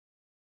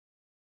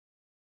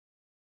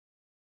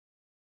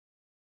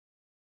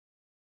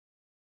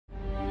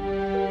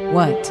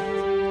What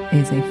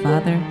is a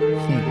father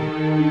figure?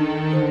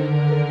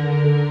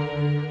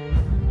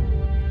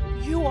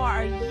 You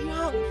are a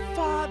young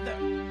father.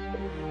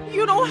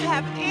 You don't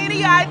have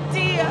any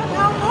idea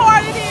how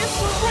hard it is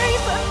to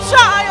raise a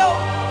child.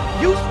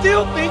 You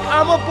still think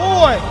I'm a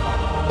boy,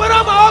 but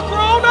I'm all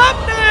grown up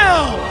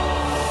now.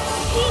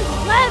 He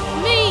left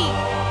me.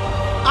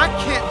 I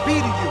can't be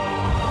to you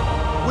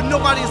what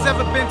nobody has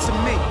ever been to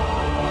me.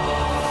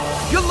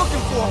 You're looking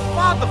for a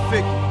father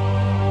figure,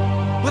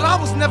 but I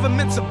was never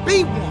meant to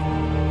be one.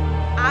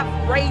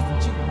 I've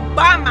raised you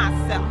by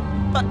myself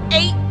for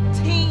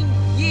 18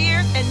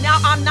 years, and now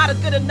I'm not a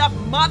good enough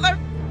mother?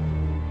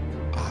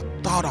 I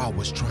thought I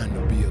was trying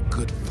to be a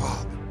good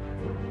father.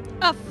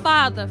 A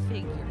father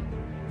figure.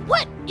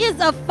 What is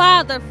a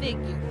father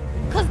figure?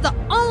 Because the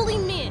only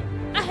men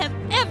I have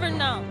ever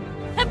known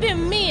have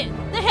been men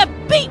that have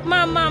beat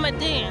my mama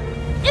down.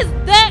 Is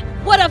that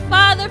what a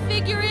father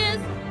figure is?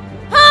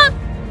 Huh?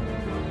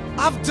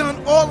 I've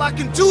done all I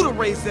can do to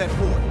raise that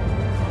boy.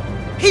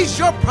 He's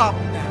your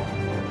problem now.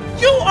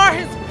 You are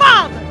his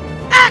father.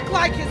 Act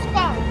like his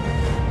father.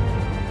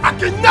 I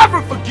can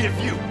never forgive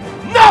you.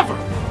 Never.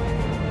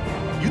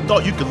 You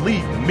thought you could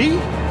leave me?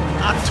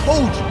 I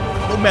told you,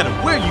 no matter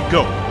where you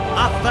go,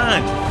 I'll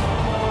find you.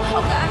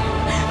 Oh, God.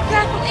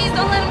 God, please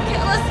don't let him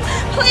kill us.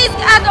 Please,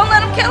 God, don't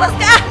let him kill us.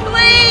 God,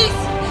 please.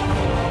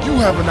 You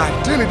have an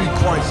identity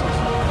crisis.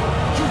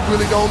 You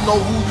really don't know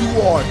who you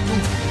are, do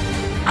you?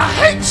 I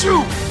hate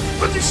you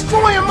for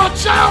destroying my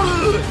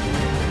childhood.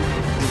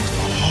 It was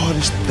the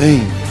hardest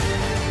thing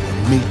for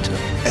me to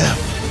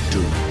ever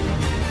do.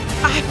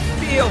 I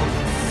feel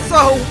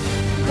so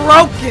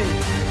broken.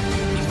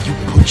 If you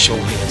put your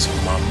hands on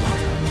my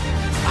mother,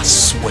 I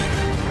swear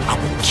I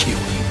will kill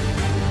you.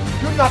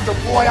 You're not the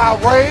boy I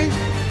raised.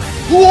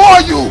 Who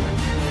are you?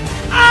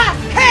 I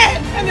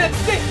had an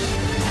addiction.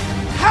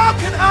 How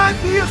can I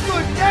be a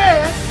good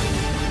dad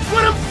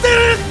when I'm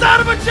sitting inside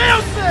of a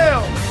jail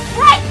cell?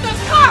 Break the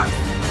curse.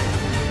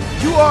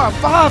 You are a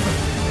father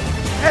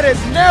that has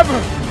never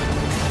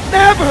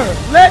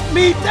let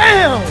me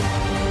down.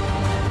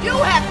 You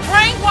have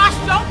brainwashed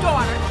your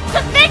daughter to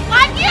think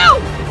like you.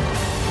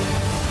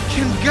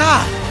 Can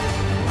God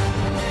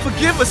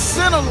forgive a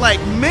sinner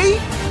like me?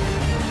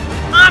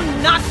 I'm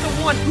not the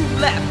one who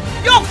left.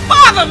 Your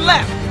father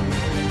left.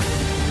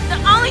 The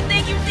only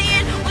thing you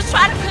did was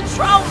try to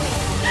control me.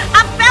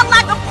 I felt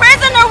like a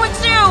prisoner with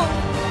you.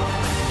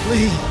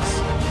 Please,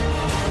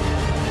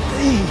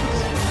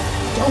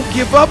 don't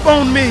give up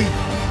on me.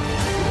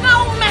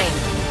 No man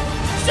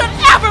should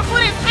ever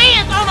put his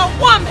hands on a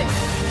woman.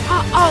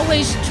 I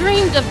always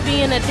dreamed of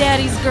being a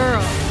daddy's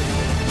girl.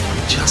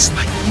 Just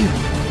like you.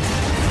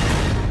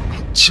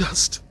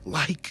 Just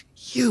like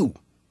you.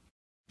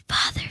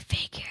 Father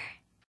figure.